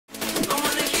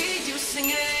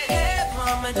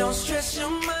don't stress your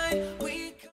mind.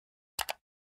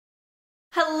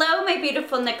 Hello my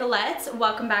beautiful Nicolettes,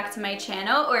 welcome back to my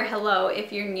channel, or hello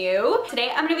if you're new. Today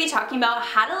I'm going to be talking about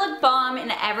how to look bomb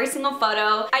in every single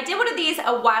photo. I did one of these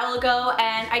a while ago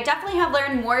and I definitely have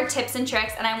learned more tips and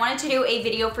tricks, and I wanted to do a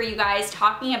video for you guys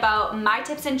talking about my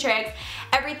tips and tricks,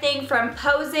 everything from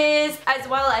poses as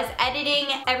well as editing,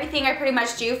 everything I pretty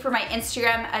much do for my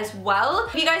Instagram as well.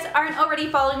 If you guys aren't already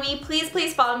following me,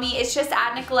 please follow me. It's just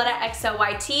at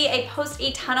NicolettaXOYT. I post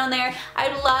a ton on there.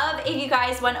 I'd love if you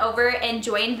guys went over and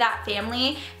joined that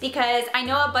family, because I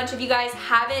know a bunch of you guys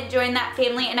haven't joined that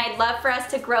family and I'd love for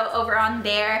us to grow over on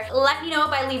there. Let me know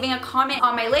by leaving a comment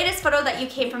on my latest photo that you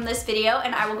came from this video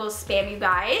and I will go spam you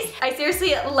guys. I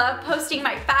seriously love posting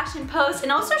my fashion posts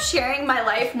and also sharing my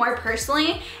life more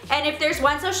personally, and if there's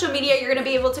one social media you're gonna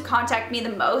be able to contact me the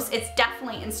most, it's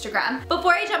definitely Instagram.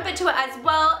 Before I jump into it as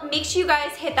well, make sure you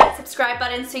guys hit that subscribe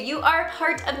button so you are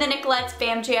part of the Nicolette's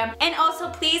fam jam, and also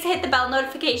please hit the bell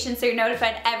notification so you're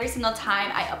notified every single time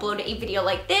I upload a video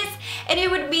like this. And it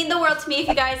would mean the world to me if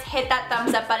you guys hit that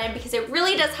thumbs up button, because it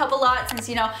really does help a lot, since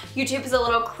you know YouTube is a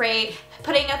little cray.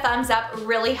 Putting a thumbs up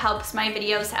really helps my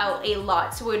videos out a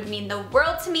lot, so it would mean the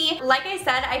world to me. Like I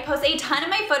said, I post a ton of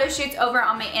my photo shoots over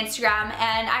on my Instagram,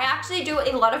 and I actually do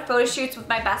a lot of photo shoots with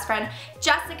my best friend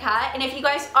Jessica. And if you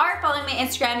guys are following my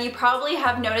Instagram, you probably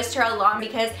have noticed her a lot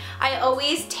because I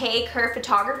always tag her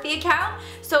photography account.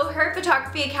 So her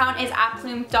photography account is at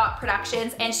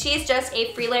plume.productions, and she's just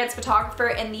a freelance photographer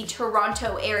in the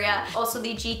Toronto area, also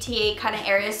the GTA kind of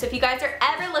area. So if you guys are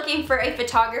ever looking for a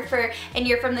photographer and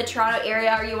you're from the Toronto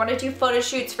area, or you want to do photo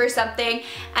shoots for something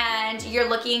and you're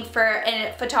looking for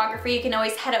a photographer, you can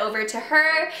always head over to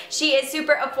her. She is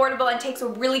super affordable and takes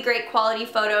really great quality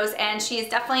photos, and she has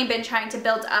definitely been trying to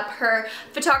build up her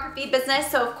photography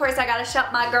business, so of course I gotta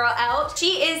shout my girl out.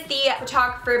 She is the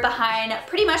photographer behind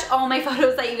pretty much all my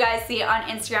photos that you guys see on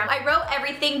Instagram. I wrote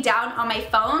everything down on my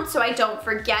phone so I don't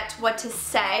forget what to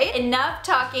say. Enough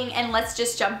talking and let's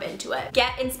just jump into it.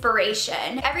 Get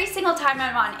inspiration. Every single time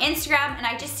I'm on Instagram and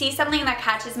I just see something that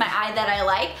catches my eye that I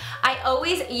like, I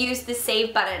always use the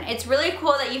save button. It's really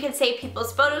cool that you can save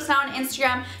people's photos now on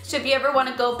Instagram, so if you ever want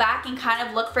to go back and kind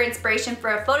of look for inspiration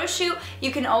for a photo shoot,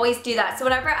 you can always do that. So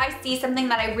whenever I see something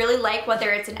that I really like, whether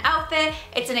it's an outfit,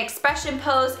 it's an expression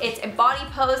pose, it's a body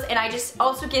pose, and I just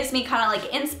also gives me kind of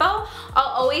like inspo,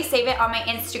 I'll always save it on my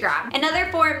Instagram. Another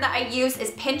form that I use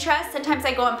is Pinterest. Sometimes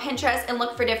I go on Pinterest and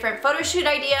look for different photo shoot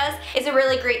ideas. It's a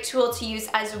really great tool to use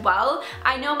as well.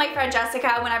 I know my friend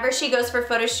Jessica, whenever she goes for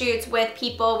photo shoots with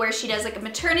people where she does like a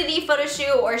maternity photo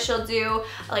shoot, or she'll do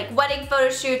like wedding photo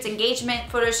shoots, engagement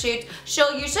photo shoots,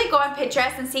 she'll usually go on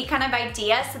Pinterest and see kind of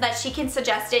ideas so that she can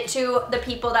suggest it to the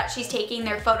people that she's taking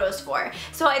their photos for.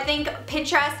 So I think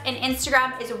Pinterest and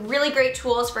Instagram is really great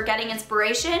tools for getting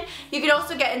inspiration. You can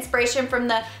also get inspiration from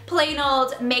the Plain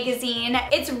Old magazine.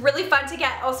 It's really fun to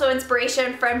get also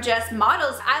inspiration from just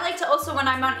models. I like to also, when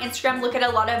I'm on Instagram, look at a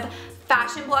lot of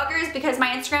fashion bloggers, because my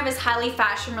Instagram is highly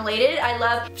fashion related. I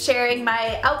love sharing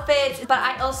my outfits, but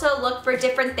I also look for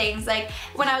different things. Like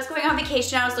when I was going on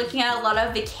vacation, I was looking at a lot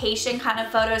of vacation kind of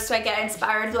photos, so I get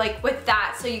inspired like with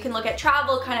that. So you can look at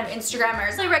travel kind of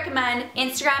Instagrammers. I recommend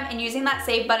Instagram and using that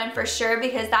save button for sure,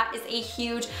 because that is a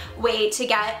huge way to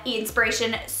get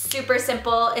inspiration, super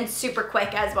simple and super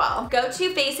quick as well.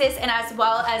 Go-to faces, and as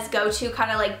well as go-to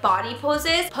kind of like body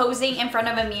poses, posing in front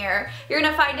of a mirror. You're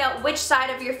gonna find out which side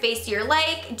of your face you're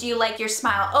like. Do you like your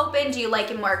smile open? Do you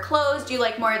like it more closed? Do you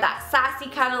like more of that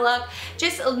sassy kind of look?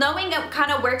 Just knowing it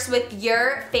kind of works with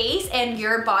your face and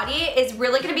your body is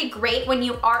really going to be great when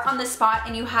you are on the spot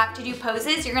and you have to do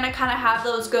poses. You're going to kind of have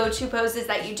those go-to poses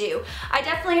that you do. I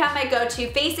definitely have my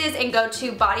go-to faces and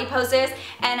go-to body poses,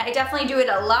 and I definitely do it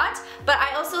a lot, but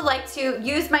I also like to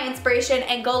use my inspiration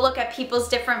and go look at people's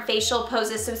different facial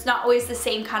poses, so it's not always the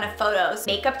same kind of photos.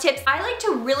 Makeup tips. I like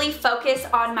to really focus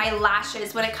on my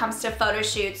lashes when it comes to photo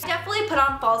shoots. I definitely put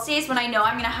on falsies when I know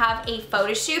I'm gonna have a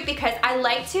photo shoot, because I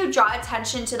like to draw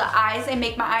attention to the eyes and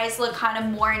make my eyes look kind of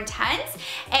more intense,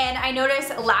 and I notice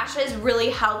lashes really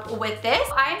help with this.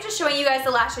 I'm just showing you guys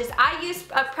the lashes I use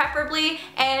preferably,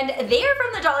 and they are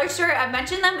from the dollar store. I've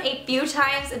mentioned them a few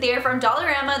times. They are from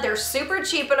Dollarama. They're super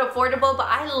cheap and affordable, but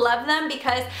I love them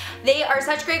because they are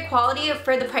such great quality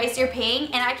for the price you're paying,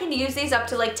 and I can use these up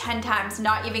to like 10 times,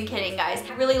 not even kidding guys.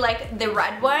 I really like the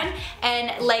red one,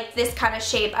 and like like this kind of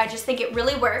shape. I just think it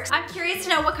really works. I'm curious to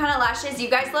know what kind of lashes you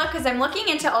guys look, because I'm looking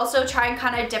into also trying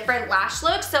kind of different lash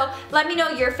looks. So let me know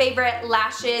your favorite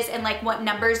lashes and like what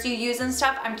numbers you use and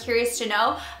stuff. I'm curious to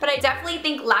know. But I definitely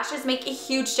think lashes make a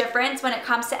huge difference when it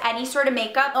comes to any sort of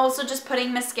makeup. Also just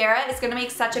putting mascara is gonna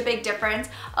make such a big difference,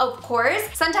 of course.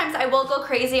 Sometimes I will go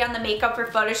crazy on the makeup for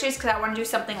photo shoots because I want to do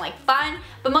something like fun,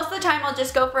 but most of the time I'll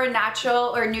just go for a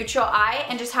natural or neutral eye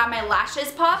and just have my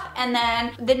lashes pop. And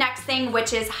then the next thing,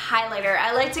 which is highlighter.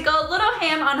 I like to go a little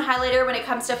ham on highlighter when it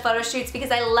comes to photo shoots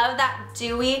because I love that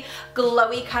dewy,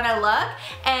 glowy kind of look.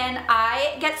 And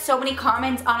I get so many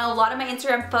comments on a lot of my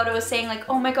Instagram photos saying like,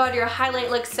 oh my god, your highlight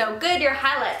looks so good, your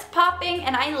highlight's popping,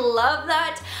 and I love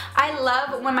that. I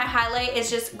love when my highlight is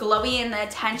just glowy and the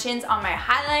attention's on my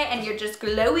highlight and you're just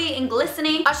glowy and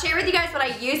glistening. I'll share with you guys what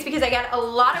I use because I get a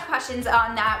lot of questions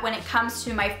on that when it comes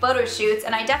to my photo shoots,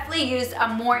 and I definitely use a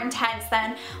more intense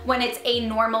than when it's a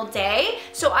normal day.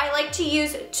 So I like to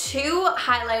use 2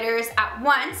 highlighters at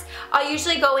once. I'll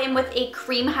usually go in with a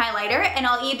cream highlighter, and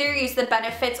I'll either use the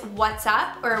Benefits What's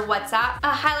Up or What's Up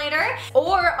highlighter,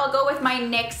 or I'll go with my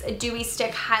NYX Dewy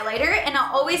Stick highlighter, and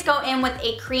I'll always go in with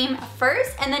a cream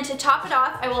first, and then to top it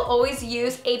off I will always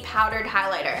use a powdered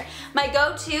highlighter. My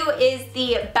go-to is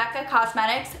the Becca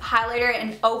Cosmetics highlighter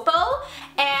in Opal,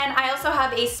 and I also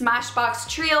have a Smashbox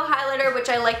Trio highlighter which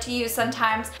I like to use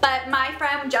sometimes. But my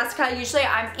friend Jessica, usually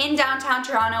I'm in downtown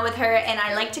Toronto with her and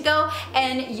I like to go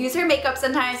and use her makeup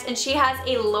sometimes, and she has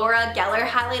a Laura Geller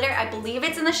highlighter. I believe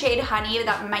it's in the shade Honey.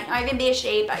 That might not even be a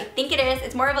shade, but I think it is.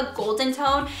 It's more of a golden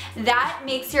tone. That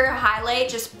makes your highlight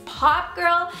just pop,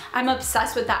 girl. I'm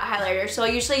obsessed with that highlighter, so I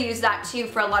usually use that too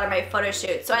for a lot of my photo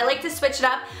shoots. So I like to switch it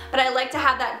up, but I like to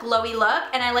have that glowy look,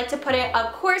 and I like to put it,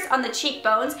 of course, on the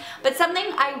cheekbones. But something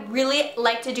I really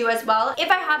like to do as well, if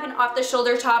I have an off the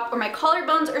shoulder top or my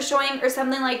collarbones are showing or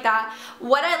something like that,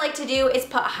 what I like to do is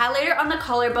put highlighter on the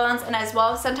collarbones and as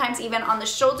well sometimes even on the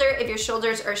shoulder if your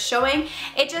shoulders are showing.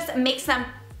 It just makes them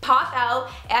pop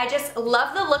out. I just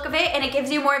love the look of it, and it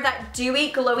gives you more of that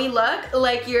dewy, glowy look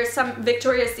like you're some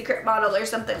Victoria's Secret model or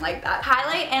something like that.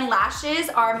 Highlight and lashes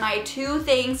are my 2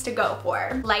 things to go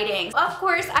for. Lighting. Of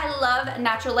course, I love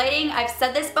natural lighting. I've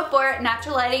said this before,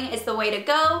 natural lighting is the way to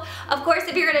go. Of course,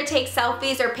 if you're gonna take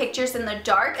selfies or pictures in the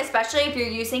dark, especially if you're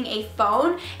using a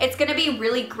phone, it's gonna be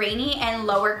really grainy and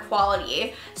lower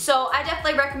quality. So I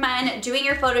definitely recommend doing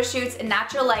your photo shoots in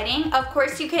natural lighting. Of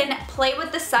course, you can play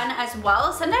with the sun as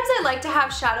well. Sometimes I like to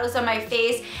have shadows on my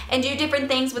face and do different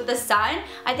things with the sun.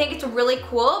 I think it's really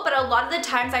cool, but a lot of the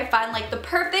times I find like the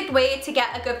perfect way to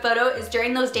get a good photo is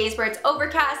during those days where it's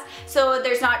overcast, so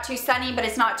there's not too sunny but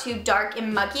it's not too dark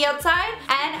and muggy outside.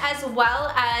 And as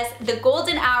well as the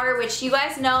golden hour, which you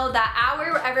guys know, that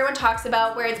hour everyone talks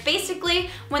about, where it's basically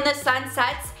when the sun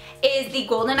sets is the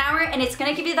golden hour, and it's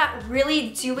gonna give you that really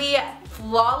dewy,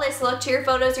 flawless look to your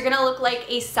photos. You're gonna look like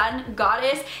a sun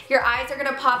goddess. Your eyes are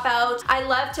gonna pop out. I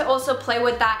love to also play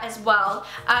with that as well.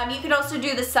 You can also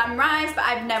do the sunrise, but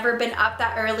I've never been up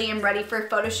that early and ready for a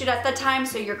photo shoot at the time,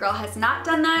 so your girl has not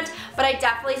done that. But I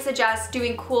definitely suggest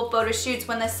doing cool photo shoots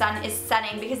when the sun is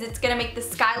setting because it's gonna make the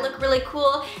sky look really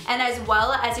cool, and as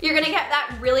well as you're gonna get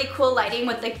that really cool lighting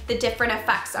with the different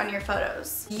effects on your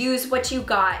photos. Use what you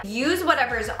got. Use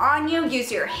whatever's on you.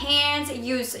 Use your hands.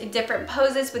 Use different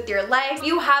poses with your legs.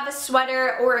 You have a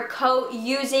sweater or a coat,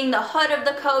 using the hood of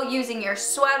the coat, using your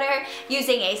sweater,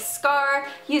 using a scarf,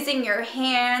 using your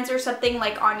hands or something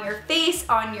like on your face,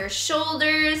 on your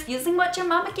shoulders, using what your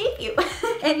mama gave you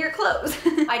and your clothes.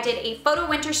 I did a photo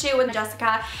winter shoot with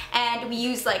Jessica, and we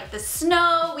used like the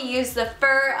snow, we used the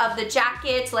fur of the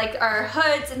jackets, like our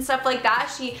hoods and stuff like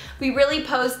that. We really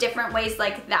posed different ways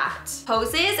like that.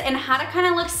 Poses and how to kind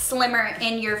of look slimmer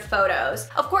in your photos.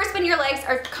 Of course, when your legs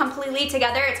are completely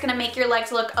together, it's gonna make your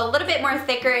legs look a little bit more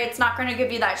thicker. It's not going to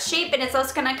give you that shape, and it's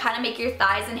also going to kind of make your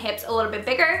thighs and hips a little bit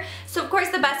bigger. So of course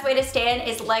the best way to stand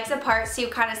is legs apart, so you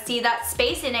kind of see that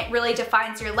space and it really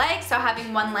defines your legs. So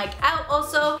having one leg out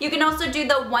also. You can also do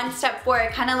the one step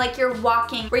forward, kind of like you're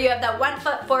walking, where you have that 1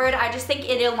 foot forward. I just think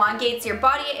it elongates your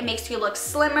body. It makes you look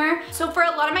slimmer. So for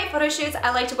a lot of my photo shoots,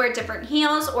 I like to wear different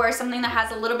heels or something that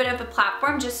has a little bit of a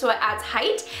platform just so it adds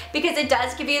height, because it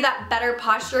does give you that better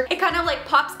posture. It kind of like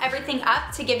pops everything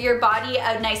up to give your body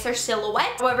a nicer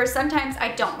silhouette. However, sometimes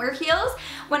I don't wear heels.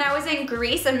 when I was in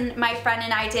Greece and my friend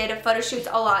and I did photo shoots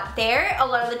a lot there. A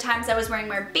lot of the times I was wearing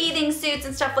more bathing suits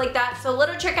and stuff like that. So a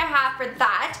little trick I have for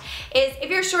that is if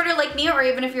you're shorter like me, or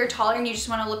even if you're taller and you just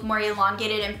want to look more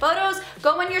elongated in photos,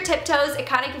 go on your tiptoes. It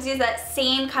kind of gives you that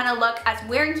same kind of look as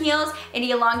wearing heels, and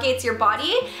elongates your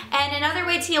body. And another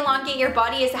way to elongate your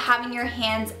body is having your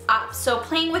hands up. So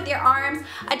playing with your arms.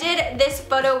 I did this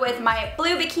photo with my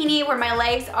blue bikini where my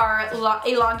legs are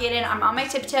elongated. I'm on my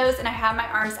tiptoes and I have my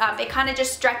arms up. It kind of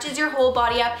just stretches your whole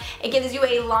body up. It gives you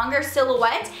a longer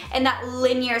silhouette and that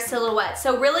linear silhouette.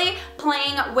 So really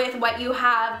playing with what you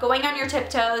have, going on your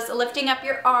tiptoes, lifting up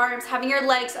your arms, having your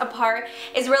legs apart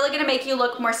is really going to make you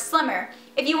look more slimmer.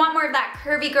 If you want more of that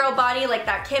curvy girl body, like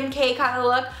that Kim K kind of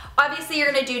look, obviously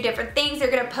you're gonna do different things. You're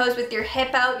gonna pose with your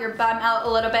hip out, your bum out a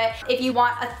little bit. If you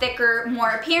want a thicker,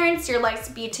 more appearance, your legs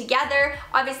to be together,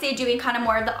 obviously doing kind of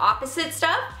more of the opposite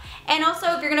stuff. And also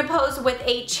if you're gonna pose with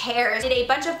a chair. I did a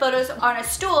bunch of photos on a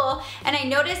stool, and I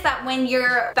noticed that when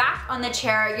you're back on the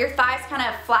chair, your thighs kind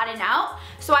of flatten out.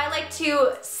 So I like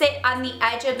to sit on the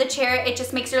edge of the chair. It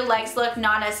just makes your legs look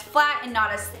not as flat and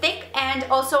not as thick. And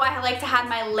also I like to have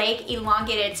my leg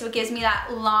elongated, so it gives me that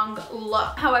long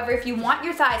look. However, if you want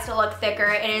your thighs to look thicker,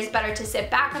 it is better to sit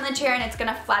back on the chair, and it's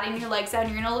gonna flatten your legs out,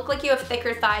 and you're gonna look like you have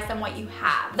thicker thighs than what you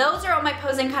have. Those are all my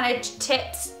posing kind of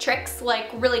tips, tricks, like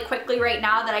really quickly right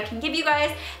now that I can give you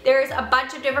guys. There's a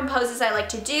bunch of different poses I like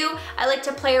to do. I like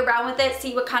to play around with it,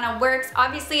 see what kind of works.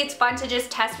 Obviously it's fun to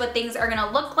just test what things are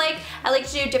gonna look like. I like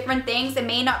to do different things. It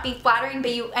may not be flattering,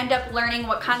 but you end up learning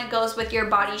what kind of goes with your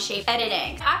body shape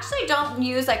editing. I actually don't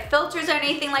use like filters or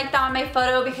anything like that on my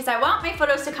photo because I want my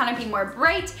photos to kind of be more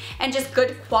bright and just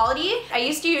good quality. I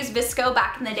used to use Visco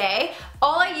back in the day.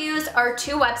 All I use are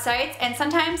 2 websites, and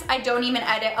sometimes I don't even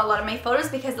edit a lot of my photos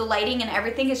because the lighting and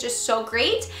everything is just so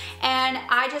great. And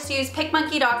I just use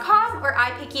picmonkey.com or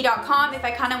iPicky.com if I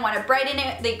kind of want to brighten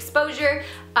it, the exposure,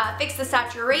 fix the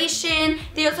saturation.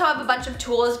 They also have a bunch of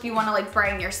tools if you want to like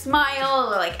brighten your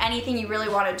smile or like anything you really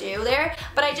want to do there.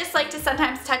 But I just like to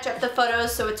sometimes touch up the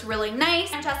photos so it's really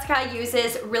nice. And Jessica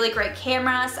uses really great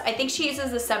cameras. I think she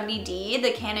uses the 70D,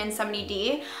 the Canon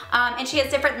 70D. And she has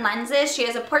different lenses. She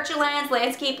has a portrait lens,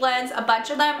 landscape lens, a bunch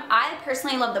of them. I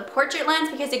personally love the portrait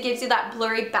lens because it gives you that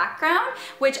blurry background,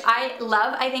 which I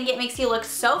love. I think it makes you look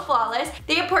so flawless.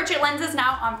 They have portrait lenses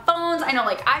now on phones. I know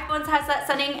like iPhones has that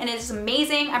setting and it's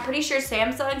amazing. I'm pretty sure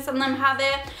Samsung, some of them have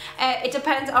it. It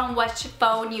depends on which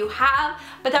phone you have,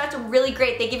 but that's really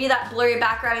great. They give you that blurry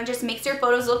background and just makes your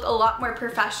photos look a lot more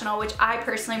professional, which I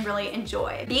personally really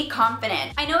enjoy. Be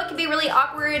confident. I know it can be really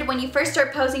awkward when you first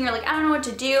start posing. You're like, I don't know what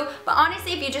to do, but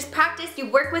honestly, if you just practice, you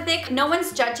work with it, no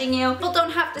one's judging you. People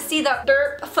don't have to see the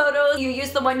derp photos. You use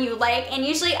the one you like, and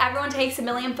usually everyone takes a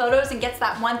million photos and gets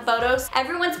that one photo.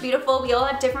 Everyone's beautiful. We all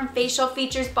have different facial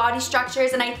features, body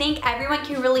structures, and I think everyone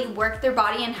can really work their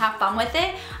body and have fun with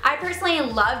it. I personally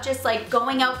love just like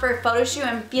going out for a photo shoot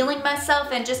and feeling myself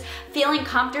and just feeling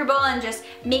comfortable and just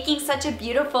making such a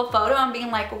beautiful photo and being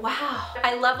like, wow.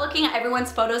 I love looking at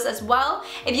everyone's photos as well.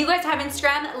 If you guys have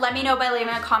Instagram, let me know by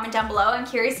leaving a comment down below. I'm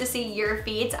curious to see your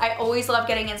feeds. I always love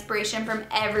getting inspiration from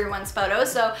everyone's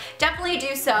photos, so definitely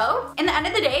do so. In the end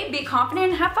of the day, be confident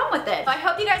and have fun with it. So I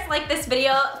hope you guys liked this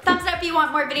video. Thumbs up if you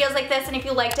want more videos like this, and if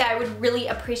you liked it, I would really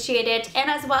appreciate it. And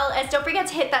as well as don't forget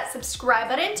to hit that subscribe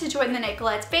button to join the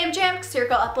Nicolette's Fam Jam, because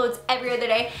Circle uploads every other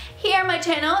day here on my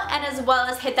channel, and as well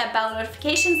as hit that bell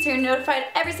notification so you're notified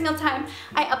every single time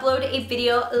I upload a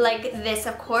video like this,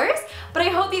 of course. But I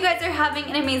hope you guys are having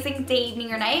an amazing day,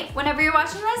 evening, or night whenever you're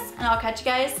watching this, and I'll catch you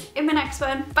guys in my next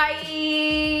one.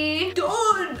 Bye!